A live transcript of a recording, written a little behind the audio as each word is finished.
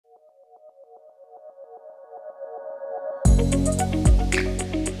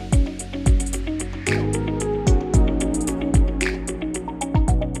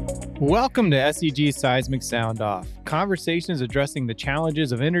Welcome to SEG Seismic Sound Off, conversations addressing the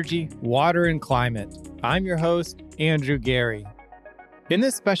challenges of energy, water, and climate. I'm your host, Andrew Gary. In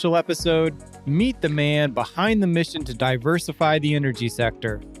this special episode, meet the man behind the mission to diversify the energy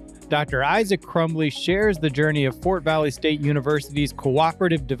sector. Dr. Isaac Crumbly shares the journey of Fort Valley State University's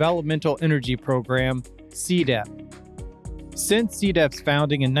Cooperative Developmental Energy Program, CDEP. Since CDEP's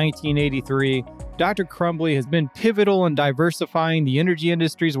founding in 1983, Dr. Crumbly has been pivotal in diversifying the energy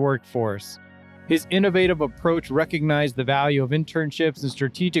industry's workforce. His innovative approach recognized the value of internships and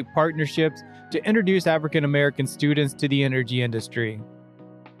strategic partnerships to introduce African American students to the energy industry.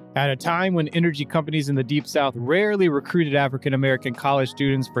 At a time when energy companies in the Deep South rarely recruited African American college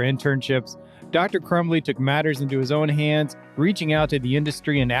students for internships, Dr. Crumbly took matters into his own hands, reaching out to the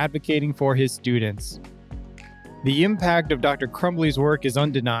industry and advocating for his students. The impact of Dr. Crumbly's work is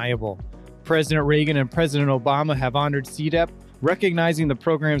undeniable. President Reagan and President Obama have honored CDEP, recognizing the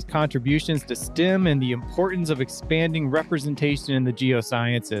program's contributions to STEM and the importance of expanding representation in the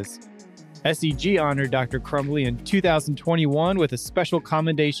geosciences. SEG honored Dr. Crumbly in 2021 with a Special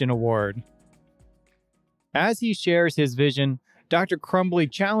Commendation Award. As he shares his vision, Dr. Crumbly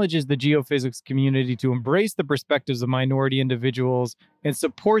challenges the geophysics community to embrace the perspectives of minority individuals and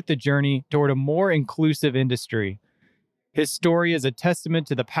support the journey toward a more inclusive industry. His story is a testament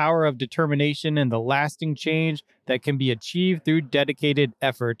to the power of determination and the lasting change that can be achieved through dedicated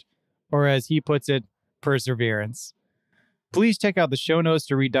effort, or as he puts it, perseverance. Please check out the show notes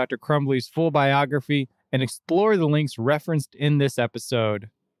to read Dr. Crumbly's full biography and explore the links referenced in this episode.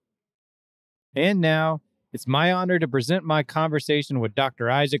 And now, it's my honor to present my conversation with Dr.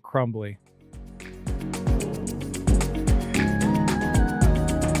 Isaac Crumbly.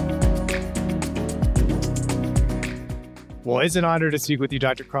 Well, it's an honor to speak with you,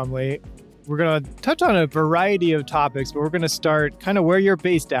 Dr. Crumbly. We're going to touch on a variety of topics, but we're going to start kind of where you're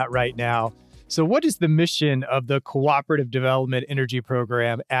based at right now. So what is the mission of the Cooperative Development Energy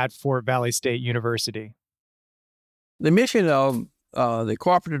Program at Fort Valley State University? The mission of the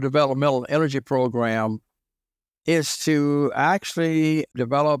Cooperative Developmental Energy Program is to actually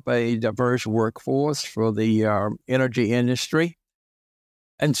develop a diverse workforce for the energy industry.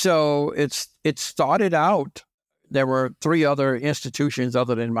 And so it started out. There were 3 other institutions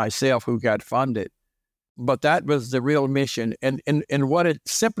other than myself who got funded, but that was the real mission. And what it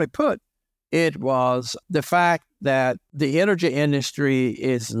simply put, it was the fact that the energy industry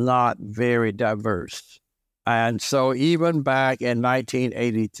is not very diverse. And so even back in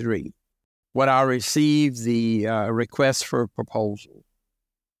 1983, when I received the request for proposal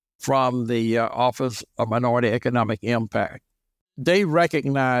from the Office of Minority Economic Impact, they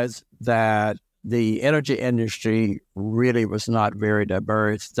recognized that the energy industry really was not very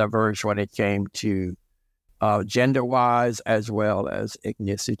diverse when it came to gender-wise as well as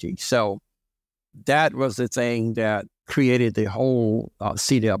ethnicity. So that was the thing that created the whole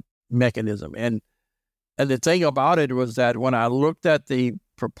CDEP mechanism. And the thing about it was that when I looked at the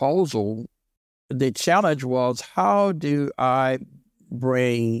proposal, the challenge was, how do I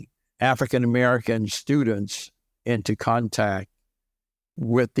bring African-American students into contact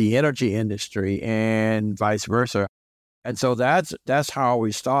with the energy industry and vice versa? And so that's how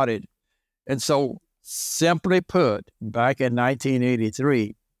we started. And so simply put, back in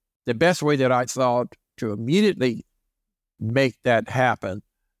 1983, the best way that I thought to immediately make that happen,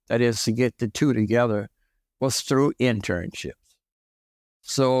 that is to get the two together, was through internships.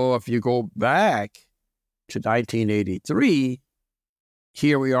 So if you go back to 1983,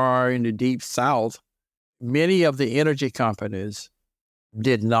 here we are in the Deep South. Many of the energy companies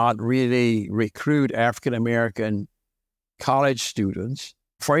did not really recruit African-American college students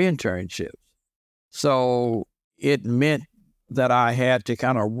for internships. So it meant that I had to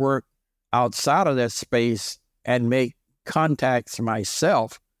kind of work outside of that space and make contacts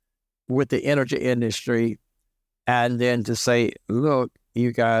myself with the energy industry, and then to say, look,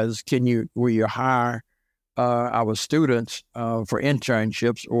 you guys, will you hire our students for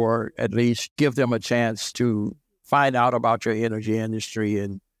internships, or at least give them a chance to find out about your energy industry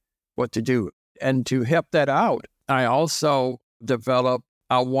and what to do. And to help that out, I also developed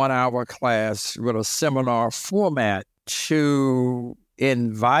a 1-hour class with a seminar format to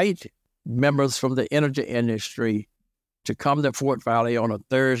invite members from the energy industry to come to Fort Valley on a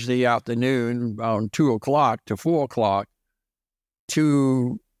Thursday afternoon around 2 o'clock to 4 o'clock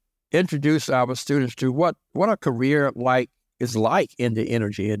to introduce our students to what a career is like in the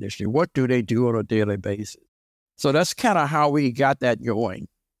energy industry. What do they do on a daily basis? So that's kind of how we got that going.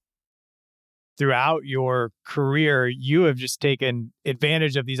 Throughout your career, you have just taken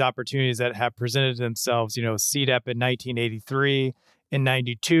advantage of these opportunities that have presented themselves. You know, CDEP in 1983, In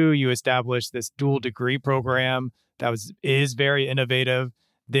 92, you established this dual degree program that is very innovative.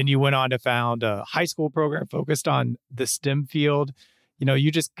 Then you went on to found a high school program focused on the STEM field.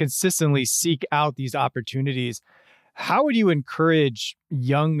 You just consistently seek out these opportunities. How would you encourage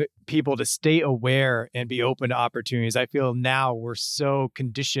young people to stay aware and be open to opportunities? I feel now we're so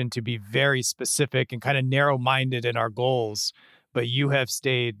conditioned to be very specific and kind of narrow-minded in our goals, but you have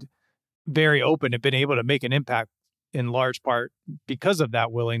stayed very open and been able to make an impact in large part because of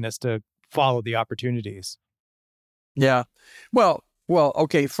that willingness to follow the opportunities. Yeah. Well,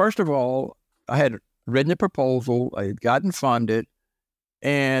 okay. First of all, I had written a proposal, I had gotten funded,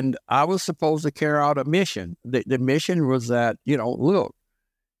 and I was supposed to carry out a mission. The mission was that, look,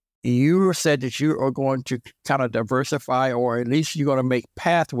 you said that you are going to kind of diversify, or at least you're going to make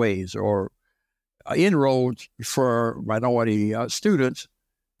pathways or inroads for minority students.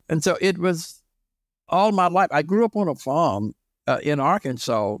 And so it was all my life. I grew up on a farm in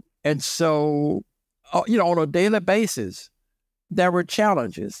Arkansas. And so, on a daily basis, there were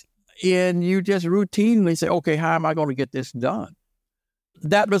challenges. And you just routinely say, okay, how am I going to get this done?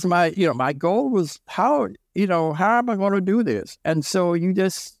 That was my goal was how am I going to do this? And so you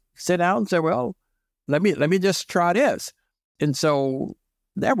just sit down and say, well, let me just try this. And so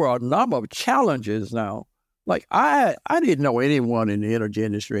there were a number of challenges now. Like I didn't know anyone in the energy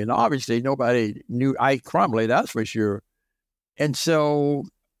industry, and obviously nobody knew Crumbly, that's for sure. And so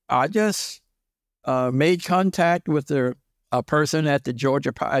I just made contact with a person at the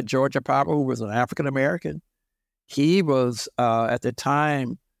Georgia Power who was an African American. He was at the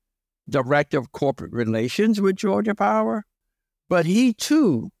time director of corporate relations with Georgia Power, but he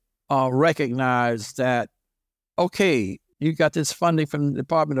too recognized that, okay, you got this funding from the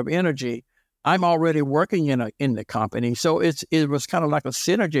Department of Energy. I'm already working in the company, so it was kind of like a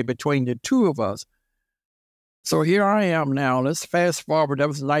synergy between the two of us. So here I am now. Let's fast forward. That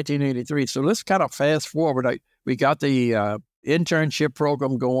was 1983. So let's kind of fast forward. We got the internship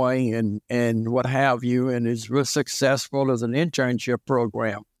program going and what have you, and it was successful as an internship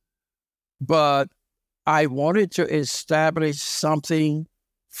program. But I wanted to establish something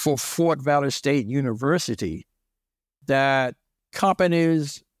for Fort Valley State University that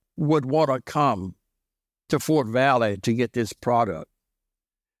companies would want to come to Fort Valley to get this product.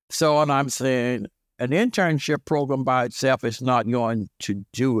 So, and I'm saying an internship program by itself is not going to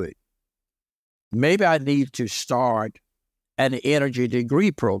do it. Maybe I need to start an energy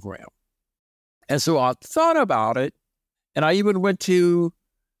degree program. And so I thought about it, and I even went to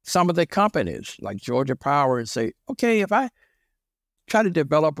some of the companies like Georgia Power and say, okay, if I try to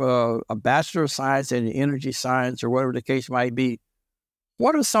develop a Bachelor of Science in Energy Science or whatever the case might be,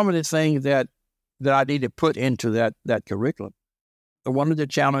 what are some of the things that I need to put into that curriculum? One of the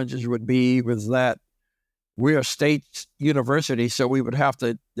challenges was that we're a state university, so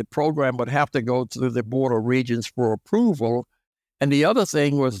the program would have to go through the Board of Regents for approval. And the other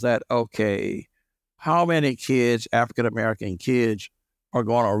thing was that, okay, how many kids, African-American kids, are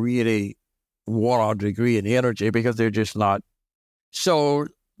going to really want a degree in energy because they're just not. So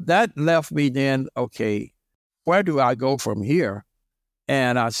that left me then, okay, where do I go from here?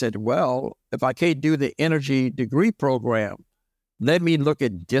 And I said, well, if I can't do the energy degree program, let me look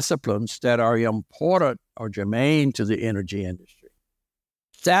at disciplines that are important or germane to the energy industry.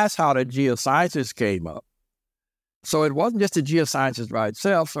 That's how the Geosciences came up. So it wasn't just the Geosciences by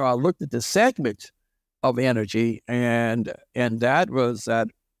itself. So I looked at the segments of energy, and that was that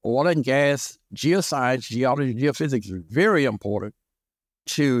oil and gas, geoscience, geology, geophysics is very important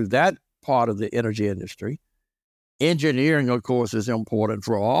to that part of the energy industry. Engineering, of course, is important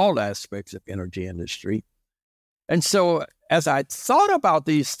for all aspects of energy industry. And so as I thought about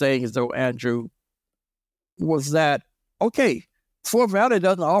these things, though, Andrew, was that, okay, Fort Valley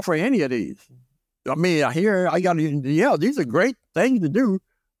doesn't offer any of these. I mean, these are great things to do,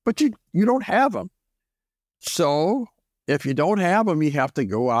 but you don't have them. So if you don't have them, you have to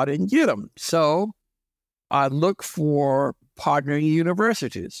go out and get them. So I look for partnering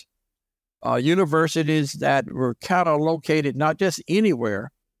universities, universities that were kind of located not just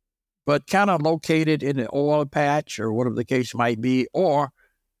anywhere, but kind of located in an oil patch or whatever the case might be, or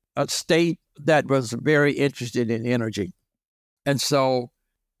a state that was very interested in energy. And so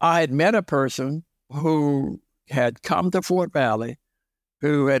I had met a person who had come to Fort Valley,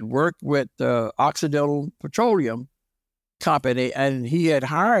 who had worked with the Occidental Petroleum Company, and he had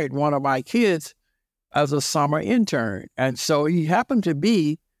hired one of my kids as a summer intern. And so he happened to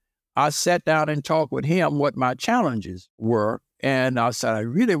be, I sat down and talked with him what my challenges were. And I said, I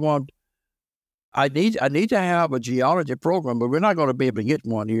need to have a geology program, but we're not going to be able to get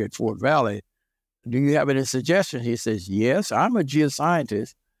one here at Fort Valley. do you have any suggestions? He says, yes, I'm a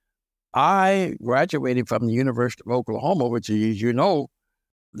geoscientist. I graduated from the University of Oklahoma, which, as you know,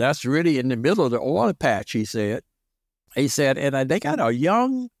 that's really in the middle of the oil patch, he said. He said, and they got a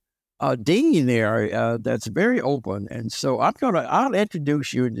young dean there that's very open. And so I'll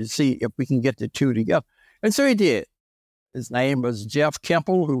introduce you to see if we can get the two together. And so he did. His name was Jeff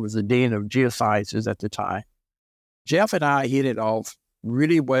Kemple, who was the dean of Geosciences at the time. Jeff and I hit it off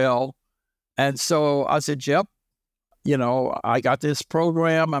really well. And so I said, Jeff, I got this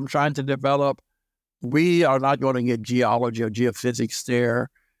program I'm trying to develop. We are not going to get geology or geophysics there.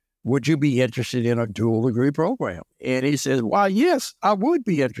 Would you be interested in a dual degree program? And he says, why, yes, I would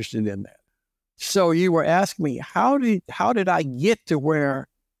be interested in that. So you were asking me, how did I get to where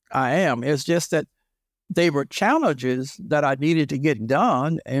I am? It's just that they were challenges that I needed to get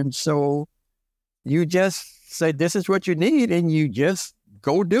done. And so you just say, this is what you need, and you just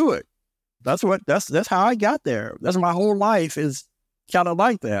go do it. That's how I got there. That's my whole life is kind of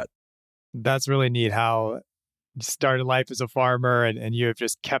like that. That's really neat how you started life as a farmer and you have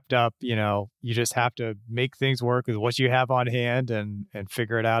just kept up, you just have to make things work with what you have on hand and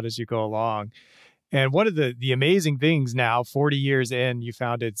figure it out as you go along. And one of the amazing things now, 40 years in, you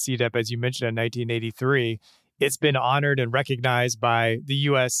founded CDEP, as you mentioned, in 1983. It's been honored and recognized by the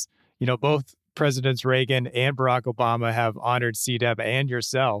U.S. Both Presidents Reagan and Barack Obama have honored CDEP and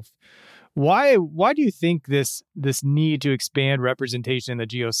yourself. Why do you think this need to expand representation in the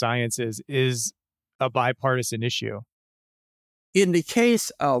geosciences is a bipartisan issue? In the case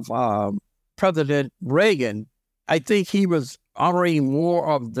of President Reagan, I think he was honoring more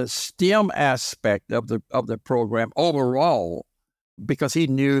of the STEM aspect of the program overall, because he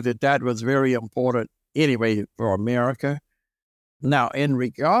knew that was very important anyway for America. Now, in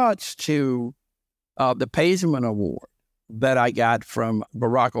regards to the Pazeman Award that I got from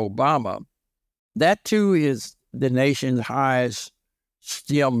Barack Obama, that too is the nation's highest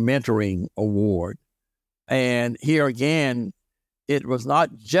STEM mentoring award. And here again, it was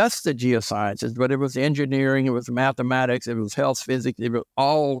not just the geosciences, but it was engineering, it was mathematics, it was health physics, it was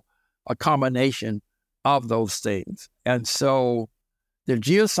all a combination of those things. And so the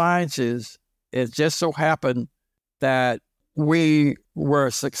geosciences, it just so happened that we were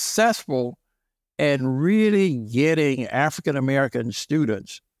successful in really getting African-American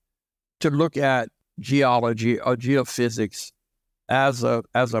students to look at geology or geophysics as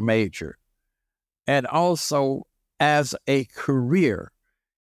a major, and also as a career.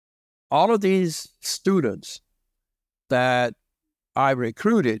 All of these students that I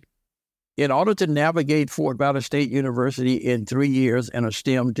recruited, in order to navigate Fort Valley State University in 3 years in a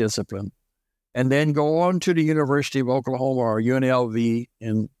STEM discipline, and then go on to the University of Oklahoma or UNLV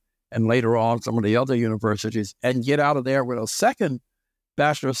and later on some of the other universities, and get out of there with a second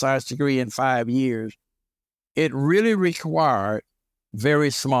Bachelor of Science degree in 5 years, it really required very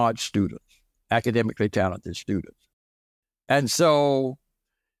smart students, academically talented students. And so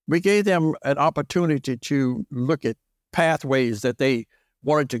we gave them an opportunity to look at pathways that they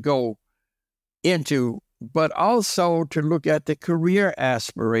wanted to go into, but also to look at the career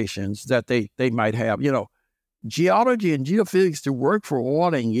aspirations that they might have. Geology and geophysics to work for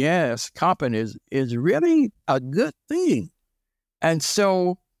oil and gas companies is really a good thing. And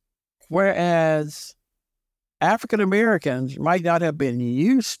so, whereas African Americans might not have been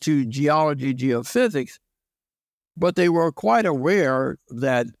used to geology, geophysics, but they were quite aware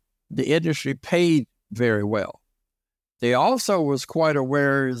that the industry paid very well. They also was quite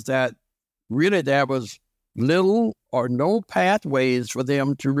aware that really there was little or no pathways for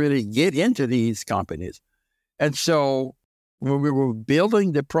them to really get into these companies. And so when we were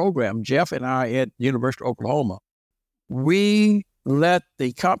building the program, Jeff and I at University of Oklahoma, we let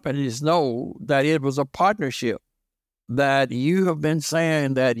the companies know that it was a partnership, that you have been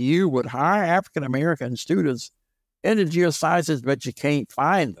saying that you would hire African-American students in the geosciences, but you can't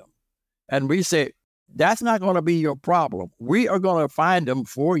find them. And we said, that's not going to be your problem. We are going to find them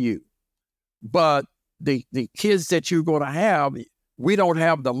for you. But the kids that you're going to have, we don't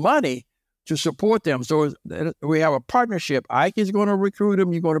have the money to support them. So we have a partnership. Ike is going to recruit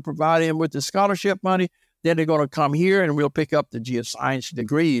them. You're going to provide them with the scholarship money. Then they're going to come here and we'll pick up the geoscience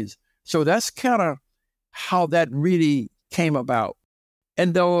degrees. So that's kind of how that really came about.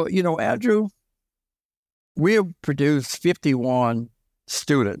 And though, Andrew, we have produced 51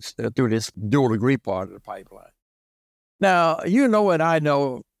 students through this dual degree part of the pipeline. Now, and I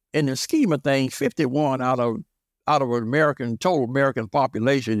know in the scheme of things, 51 out of an total American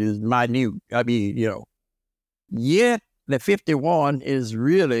population is minute. I mean, yet the 51 is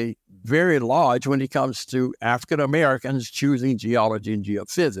really very large when it comes to African Americans choosing geology and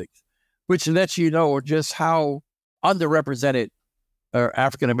geophysics. which lets you know just how underrepresented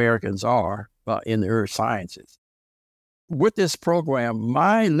African Americans are in the earth sciences. With this program,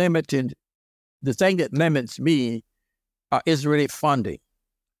 the thing that limits me is really funding.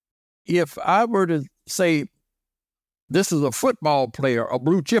 If I were to say, this is a football player, a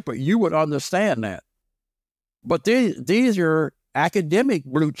blue chipper, you would understand that. But these are academic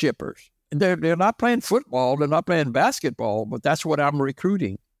blue chippers. They're not playing football, they're not playing basketball, but that's what I'm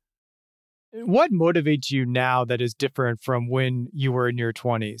recruiting. What motivates you now that is different from when you were in your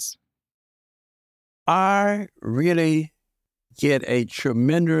 20s? I really get a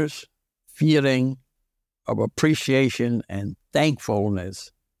tremendous feeling of appreciation and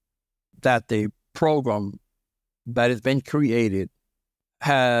thankfulness that the program that has been created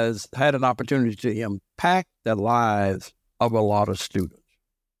has had an opportunity to impact the lives of a lot of students.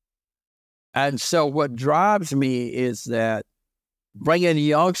 And so what drives me is that bringing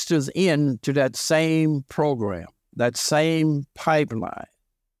youngsters into that same program, that same pipeline,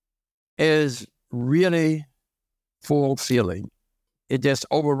 is really fulfilling. It just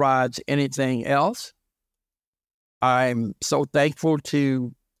overrides anything else. I'm so thankful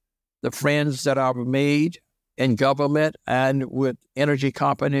to the friends that I've made in government and with energy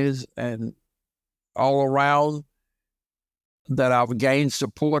companies and all around that I've gained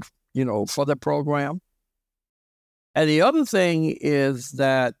support, for the program. And the other thing is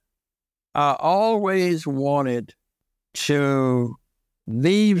that I always wanted to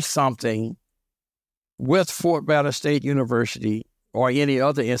leave something with Fort Valley State University or any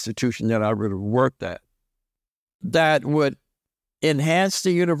other institution that I would have worked at that would enhance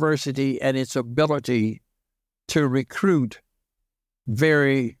the university and its ability to recruit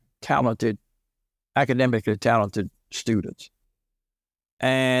very talented, academically talented students.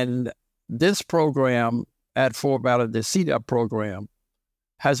 And this program at Fort Valley, the CDEP program,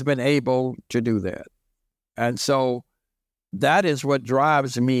 has been able to do that. And so that is what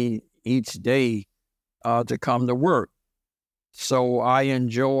drives me each day to come to work. So I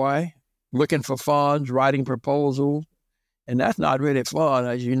enjoy looking for funds, writing proposals, and that's not really fun,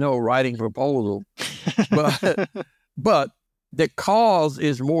 as you know, writing proposals. But the cause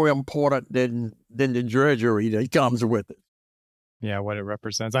is more important than the drudgery that comes with it. Yeah, what it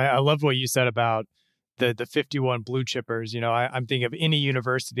represents. I love what you said about the 51 blue chippers. I'm thinking of any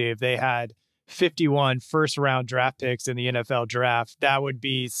university, if they had 51 first-round draft picks in the NFL draft, that would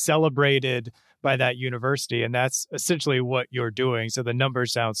be celebrated by that university. And that's essentially what you're doing. So the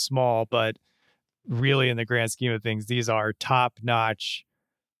numbers sound small, but really in the grand scheme of things, these are top-notch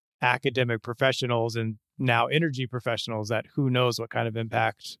academic professionals and now energy professionals that who knows what kind of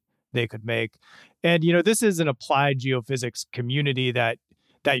impact they could make. And, this is an applied geophysics community that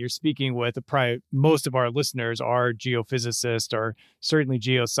you're speaking with. Probably most of our listeners are geophysicists or certainly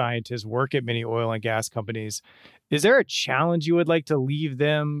geoscientists, work at many oil and gas companies. Is there a challenge you would like to leave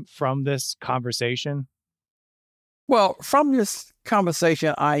them from this conversation? Well, from this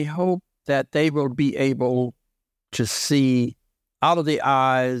conversation, I hope that they will be able to see out of the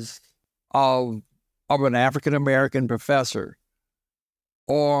eyes of an African-American professor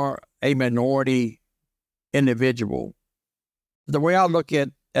or a minority individual. The way I look at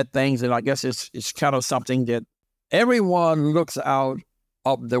things, and I guess it's kind of something that everyone looks out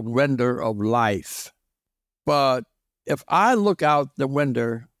of the window of life. But if I look out the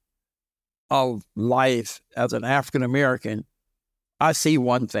window of life as an African-American, I see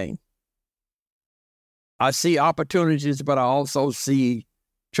one thing. I see opportunities, but I also see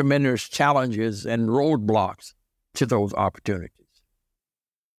tremendous challenges and roadblocks to those opportunities.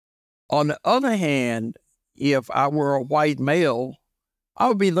 On the other hand, if I were a white male, I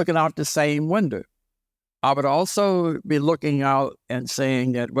would be looking out the same window. I would also be looking out and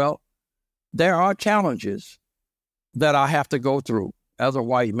saying that, well, there are challenges that I have to go through as a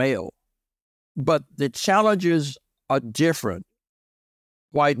white male, but the challenges are different.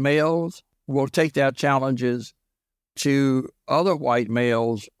 White males will take their challenges to other white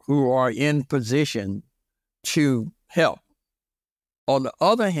males who are in position to help. On the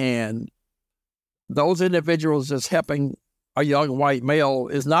other hand, those individuals that's helping a young white male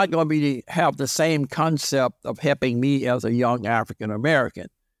is not going to have the same concept of helping me as a young African American.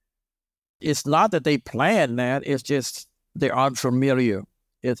 It's not that they plan that, it's just they're unfamiliar.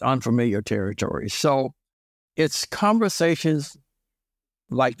 It's unfamiliar territory. So it's conversations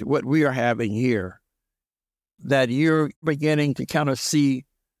like what we are having here that you're beginning to kind of see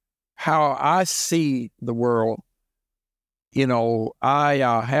how I see the world.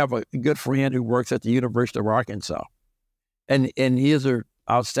 I have a good friend who works at the University of Arkansas, and he is an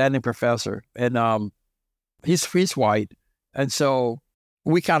outstanding professor, and he's white, and so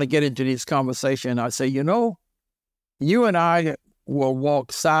we kind of get into this conversation. I say, you and I will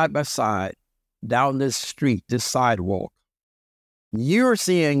walk side by side down this street, this sidewalk. You're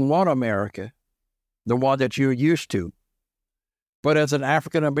seeing one America, the one that you're used to. But as an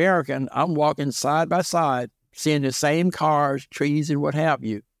African American, I'm walking side by side, seeing the same cars, trees, and what have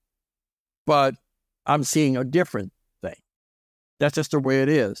you. But I'm seeing a different thing. That's just the way it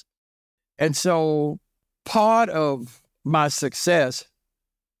is. And so part of my success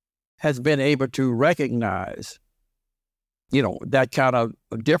has been able to recognize, that kind of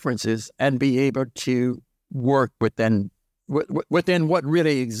differences and be able to work within what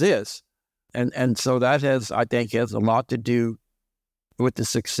really exists. And so that I think has a lot to do with the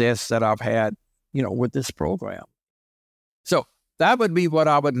success that I've had, with this program. So that would be what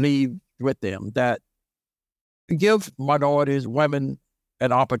I would leave with them, that give minorities, women,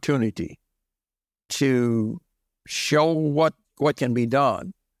 an opportunity to show what can be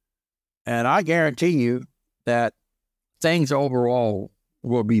done. And I guarantee you that things overall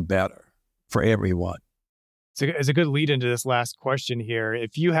will be better for everyone. It's a good lead into this last question here.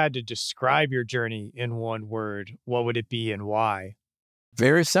 If you had to describe your journey in one word, what would it be and why?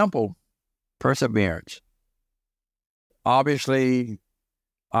 Very simple. Perseverance. Obviously,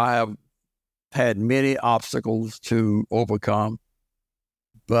 I have had many obstacles to overcome,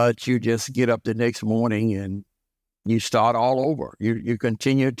 but you just get up the next morning and you start all over. You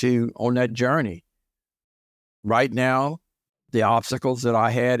continue on that journey. Right now, the obstacles that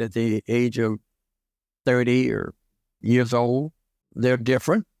I had at the age of 30 or years old, they're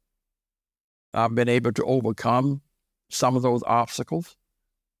different. I've been able to overcome some of those obstacles.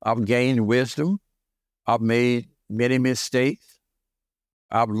 I've gained wisdom. I've made many mistakes.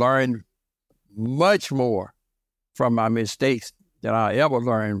 I've learned much more from my mistakes than I ever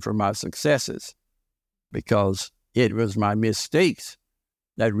learned from my successes, because it was my mistakes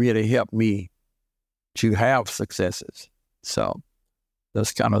that really helped me to have successes. So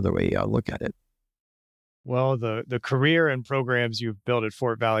that's kind of the way I look at it. Well, the career and programs you've built at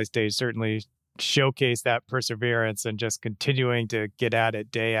Fort Valley State certainly showcase that perseverance and just continuing to get at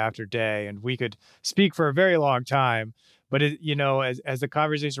it day after day. And we could speak for a very long time, but as the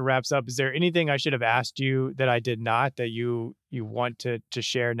conversation wraps up, is there anything I should have asked you that I did not, that you want to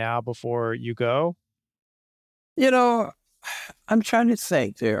share now before you go? I'm trying to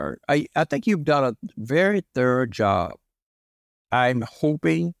think there. I think you've done a very thorough job. I'm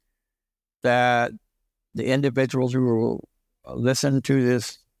hoping that the individuals who will listen to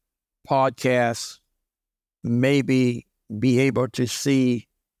this podcast maybe be able to see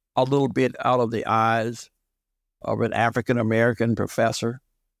a little bit out of the eyes of an African-American professor.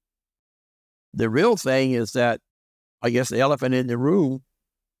 The real thing is that, I guess the elephant in the room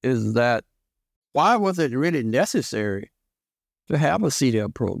is that, why was it really necessary to have a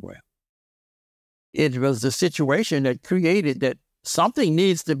CDEP program? It was the situation that created that something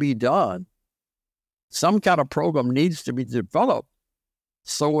needs to be done. Some kind of program needs to be developed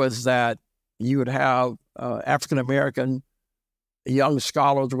so as that you would have African-American young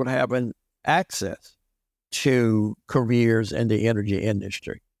scholars would have an access to careers in the energy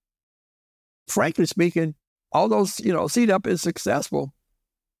industry. Frankly speaking, although, CDEP is successful,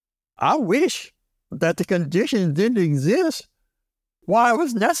 I wish that the conditions didn't exist why it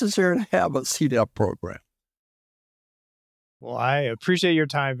was necessary to have a CDEP program. Well, I appreciate your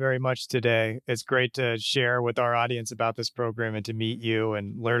time very much today. It's great to share with our audience about this program and to meet you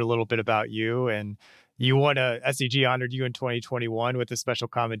and learn a little bit about you. And SCG honored you in 2021 with a special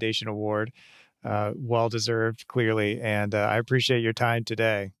commendation award. Well-deserved, clearly. And I appreciate your time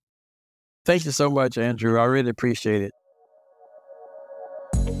today. Thank you so much, Andrew. I really appreciate it.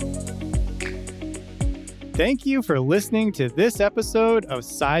 Thank you for listening to this episode of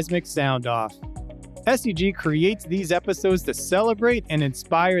Seismic Sound Off. SCG creates these episodes to celebrate and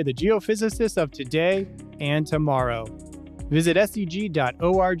inspire the geophysicists of today and tomorrow. Visit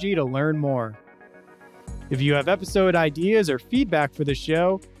scg.org to learn more. If you have episode ideas or feedback for the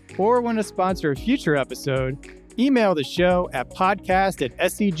show, or want to sponsor a future episode, email the show at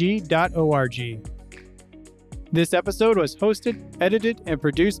podcast@scg.org. This episode was hosted, edited, and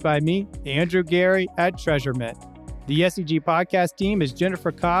produced by me, Andrew Gary, at Treasurement. The SCG podcast team is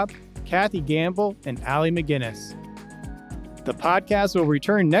Jennifer Cobb, Kathy Gamble, and Allie McGinnis. The podcast will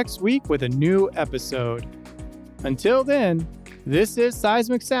return next week with a new episode. Until then, this is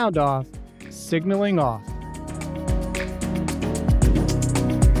Seismic Sound Off, signaling off.